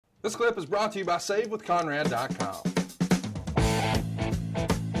This clip is brought to you by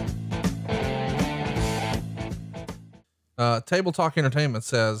SaveWithConrad.com. Table Talk Entertainment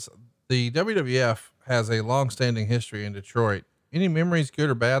says the WWF has a long-standing history in Detroit. Any memories, good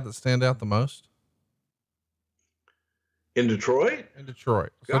or bad, that stand out the most? In Detroit? In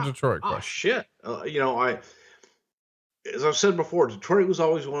Detroit. It's a Detroit question. Oh, shit. As I've said before, Detroit was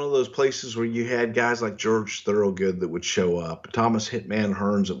always one of those places where you had guys like George Thorogood that would show up, Thomas Hitman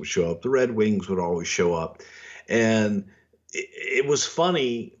Hearns that would show up, the Red Wings would always show up. And it was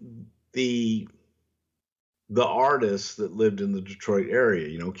funny, the artists that lived in the Detroit area,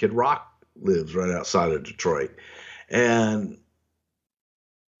 you know, Kid Rock lives right outside of Detroit. And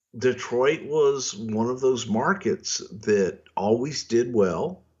Detroit was one of those markets that always did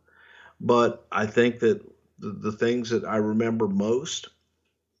well. But I think that the things that I remember most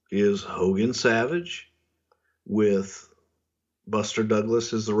is Hogan Savage with Buster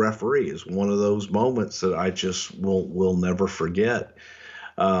Douglas as the referee is one of those moments that I just will never forget,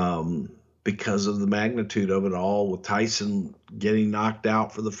 because of the magnitude of it all, with Tyson getting knocked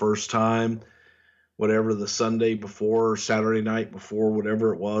out for the first time, whatever, the Sunday before, Saturday night before,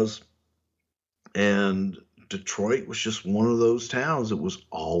 whatever it was. And Detroit was just one of those towns that was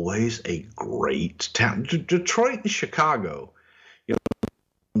always a great town. Detroit and Chicago, you know,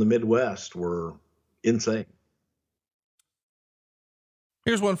 in the Midwest were insane.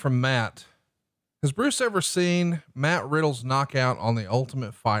 Here's one from Matt. Has Bruce ever seen Matt Riddle's knockout on The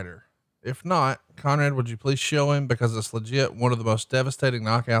Ultimate Fighter? If not, Conrad, would you please show him, because it's legit one of the most devastating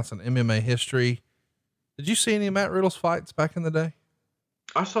knockouts in MMA history. Did you see any of Matt Riddle's fights back in the day?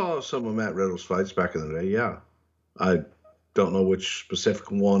 I saw some of Matt Riddle's fights back in the day. Yeah. I don't know which specific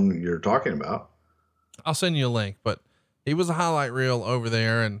one you're talking about. I'll send you a link, but he was a highlight reel over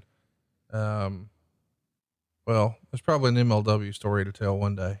there. And, well, there's probably an MLW story to tell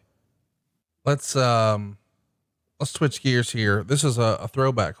one day. Let's switch gears here. This is a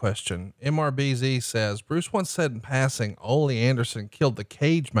throwback question. MRBZ says, Bruce once said in passing, Ole Anderson killed the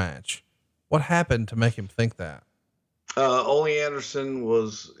cage match. What happened to make him think that? Ole Anderson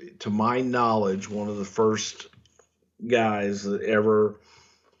was, to my knowledge, one of the first guys that ever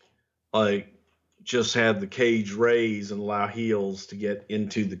just had the cage raise and allow heels to get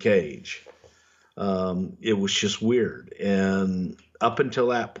into the cage. It was just weird. And up until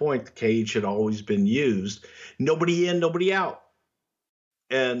that point, the cage had always been used. Nobody in, nobody out.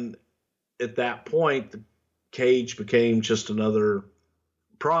 And at that point, the cage became just another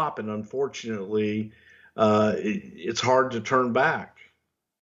prop. And unfortunately, it's hard to turn back,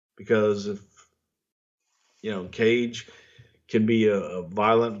 because if, you know, cage can be a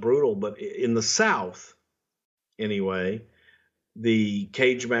violent, brutal, but in the South anyway, the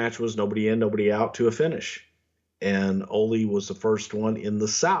cage match was nobody in, nobody out to a finish. And Ole was the first one in the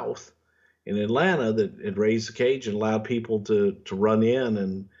South in Atlanta that had raised the cage and allowed people to run in.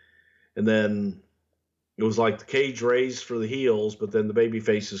 And then it was like the cage raised for the heels, but then the baby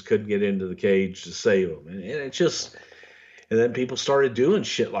faces couldn't get into the cage to save them. And it just, and then people started doing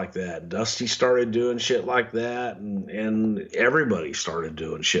shit like that. Dusty started doing shit like that. And everybody started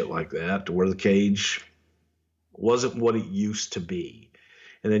doing shit like that, to where the cage wasn't what it used to be.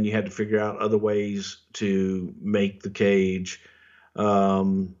 And then you had to figure out other ways to make the cage a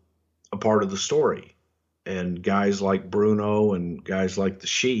part of the story. And guys like Bruno and guys like the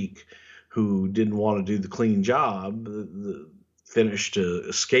Sheik, who didn't want to do the clean job, the finish to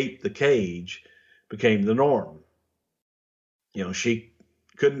escape the cage became the norm. You know, Sheik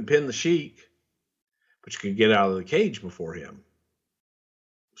couldn't pin the Sheik, but you could get out of the cage before him.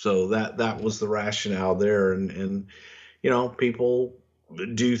 So that was the rationale there. And you know, people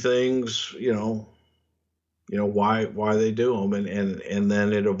do things, you know why they do them, and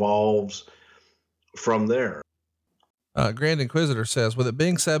then it evolves from there. Grand Inquisitor says, with it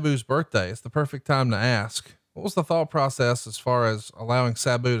being Sabu's birthday, it's the perfect time to ask, what was the thought process as far as allowing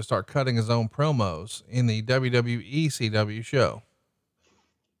Sabu to start cutting his own promos in the WWE CW show?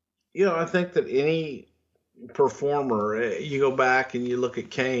 You know, I think that any performer, you go back and you look at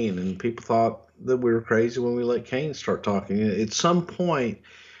Kane, and people thought that we were crazy when we let Kane start talking. At some point,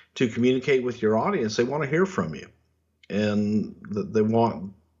 to communicate with your audience, they want to hear from you, and they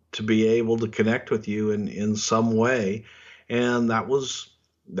want to be able to connect with you in some way. And that was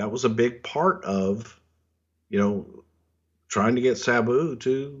a big part of, you know, trying to get Sabu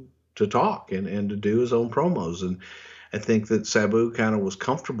to talk and to do his own promos. And I think that Sabu kind of was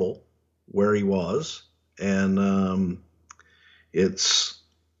comfortable where he was, and it's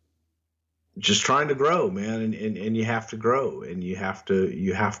just trying to grow, man. And you have to grow, and you have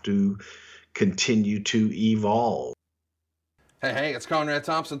to continue to evolve. Hey, it's Conrad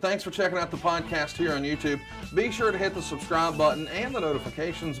Thompson. Thanks for checking out the podcast here on YouTube. Be sure to hit the subscribe button and the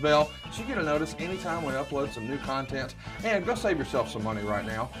notifications bell so you get a notice anytime we upload some new content. And go save yourself some money right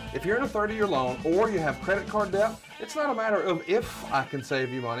now. If you're in a 30-year loan or you have credit card debt, it's not a matter of if I can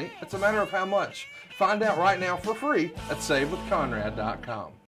save you money. It's a matter of how much. Find out right now for free at SaveWithConrad.com.